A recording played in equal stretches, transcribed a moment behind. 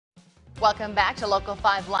Welcome back to Local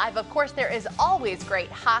 5 Live. Of course, there is always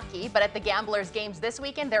great hockey, but at the Gamblers games this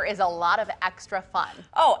weekend, there is a lot of extra fun.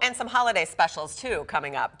 Oh, and some holiday specials, too,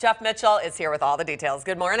 coming up. Jeff Mitchell is here with all the details.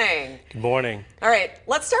 Good morning. Good morning. All right,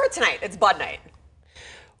 let's start with tonight. It's Bud Night.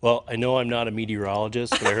 Well, I know I'm not a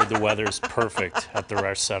meteorologist, but I heard the weather's perfect at the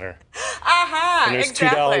Rush Center. And there's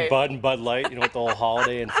exactly. $2 Bud and Bud Light, you know, with the whole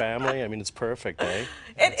holiday and family. I mean, it's perfect, eh?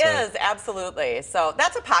 It is, absolutely. So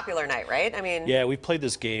that's a popular night, right? I mean, yeah, we've played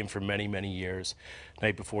this game for many, many years.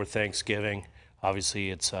 Night before Thanksgiving. Obviously,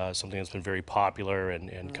 it's something that's been very popular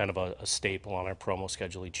and kind of a staple on our promo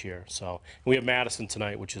schedule each year. So we have Madison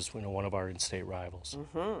tonight, which is one of our in-state rivals.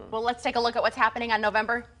 Well, let's take a look at what's happening on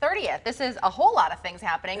November 30th. This is a whole lot of things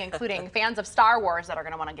happening, including fans of Star Wars that are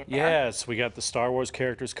going to want to get there. Yes, we got the Star Wars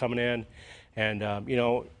characters coming in, and you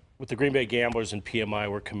know, with the Green Bay Gamblers and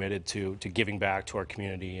PMI, we're committed to giving back to our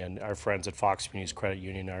community, and our friends at Fox Communities Credit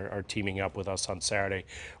Union are teaming up with us on Saturday.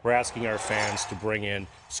 We're asking our fans to bring in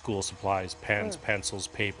school supplies, pens, pencils,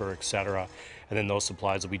 paper, etc., and then those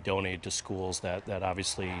supplies will be donated to schools that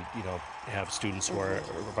obviously, you know, have students who are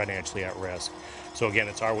financially at risk. So again,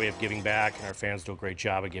 it's our way of giving back, and our fans do a great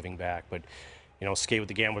job of giving back. But you know, skate with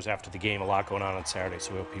the Gamblers after the game, a lot going on Saturday,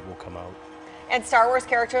 so we hope people will come out. and Star Wars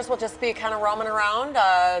characters will just be kind of roaming around,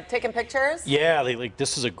 taking pictures? Yeah,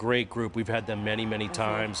 this is a great group. We've had them many, many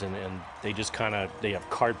times, and they just they have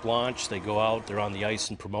carte blanche. They go out, they're on the ice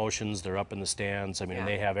in promotions, they're up in the stands. I mean,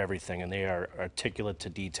 they have everything, and they are articulate to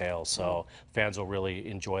detail. So fans will really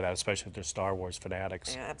enjoy that, especially if they're Star Wars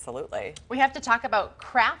fanatics. Yeah, absolutely. We have to talk about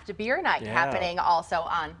craft beer night happening also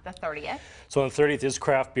on the 30th. So on the 30th is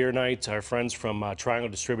craft beer night. Our friends from Triangle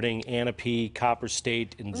Distributing, Anape, Copper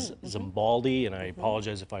State, and Zimbaldi, and I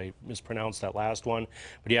apologize if I mispronounced that last one.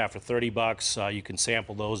 But yeah, for $30, you can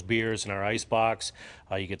sample those beers in our ice box.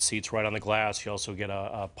 You get seats right on the glass. You also get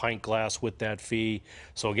a pint glass with that fee.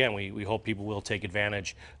 So again, we hope people will take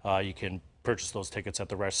advantage. You can purchase those tickets at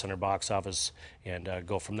the Rush Center box office and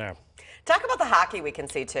go from there. Talk about the hockey we can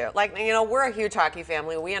see too. Like, you know, we're a huge hockey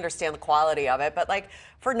family. We understand the quality of it, but like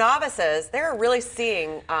for novices, they're really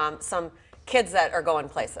seeing some kids that are going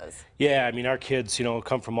places. Yeah, I mean, our kids, you know,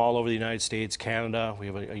 come from all over the United States, Canada. We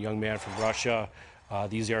have a young man from Russia.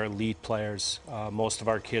 These are elite players. Most of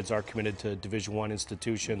our kids are committed to Division I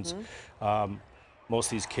institutions. Most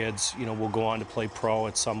of these kids, you know, will go on to play pro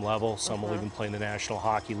at some level. Some will even play in the National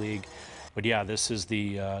Hockey League. But yeah, this is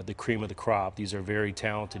the cream of the crop. These are very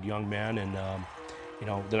talented young men, and you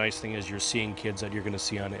know, the nice thing is you're seeing kids that you're going to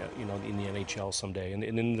see on, you know, in the NHL someday, and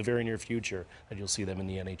in the very near future that you'll see them in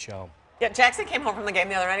the NHL. Yeah, Jackson came home from the game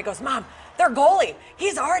the other night. He goes, "Mom, their goalie,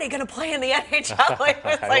 he's already going to play in the NHL."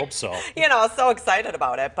 I hope so. You know, so excited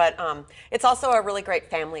about it. But it's also a really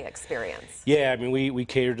great family experience. Yeah, I mean, we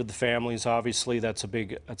cater to the families. Obviously, that's a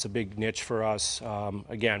big niche for us.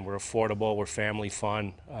 Again, we're affordable. We're family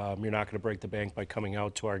fun. You're not going to break the bank by coming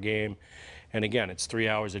out to our game. And again, it's 3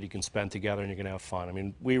 hours that you can spend together, and you're going to have fun. I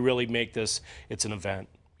mean, we really make this. It's an event.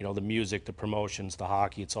 You know, the music, the promotions, the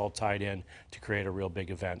hockey, it's all tied in to create a real big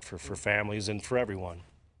event for families and for everyone.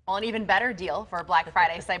 Well, an even better deal for Black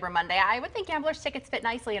Friday, Cyber Monday. I would think Gamblers tickets fit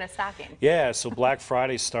nicely in a stocking. Yeah, so Black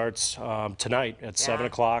Friday starts tonight at 7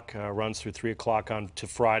 o'clock, runs through 3 o'clock on to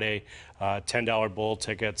Friday. $10 bowl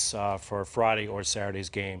tickets for Friday or Saturday's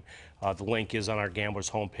game. The link is on our Gamblers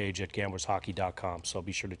homepage at gamblershockey.com, so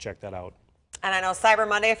be sure to check that out. And I know Cyber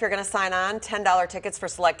Monday, if you're going to sign on, $10 tickets for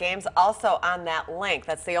select games, also on that link.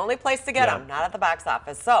 That's the only place to get them, not at the box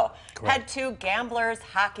office. So head to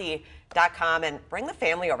gamblershockey.com and bring the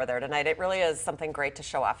family over there tonight. It really is something great to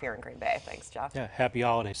show off here in Green Bay. Thanks, Jeff. Yeah, happy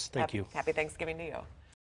holidays. Thank you. Happy Thanksgiving to you.